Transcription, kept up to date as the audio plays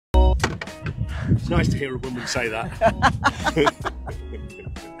It's nice to hear a woman say that.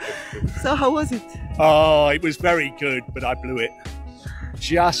 So how was it? Oh, it was very good, but I blew it.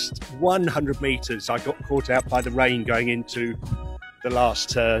 Just 100 meters. I got caught out by the rain going into the last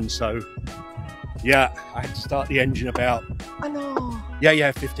turn. So yeah, I had to start the engine about, Oh no.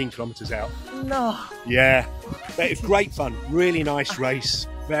 yeah, 15 kilometers out. No. Yeah, but it was great fun. Really nice race.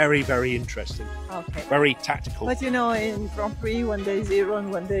 Very, very interesting. Okay. Very tactical. But you know, in Grand Prix, one day zero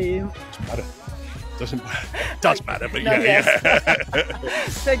and one day... Doesn't matter. Doesn't matter. Does matter, but No, yeah, yes. yeah.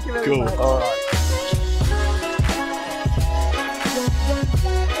 Thank you very Cool. much. All right.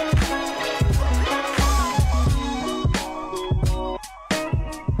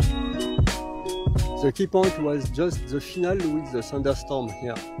 The key point was just the final with the thunderstorm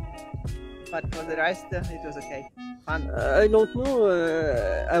here. But for the rest, it was okay. Fun. I don't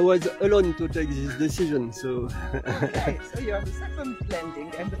know, I was alone to take this decision, so... Okay, so you are the second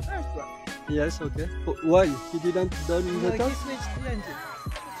landing and the first one. Yes, okay. Why? He didn't done No, the he task? switched the engine.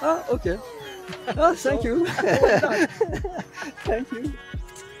 Ah, okay. Ah, thank you. Well done. Thank you.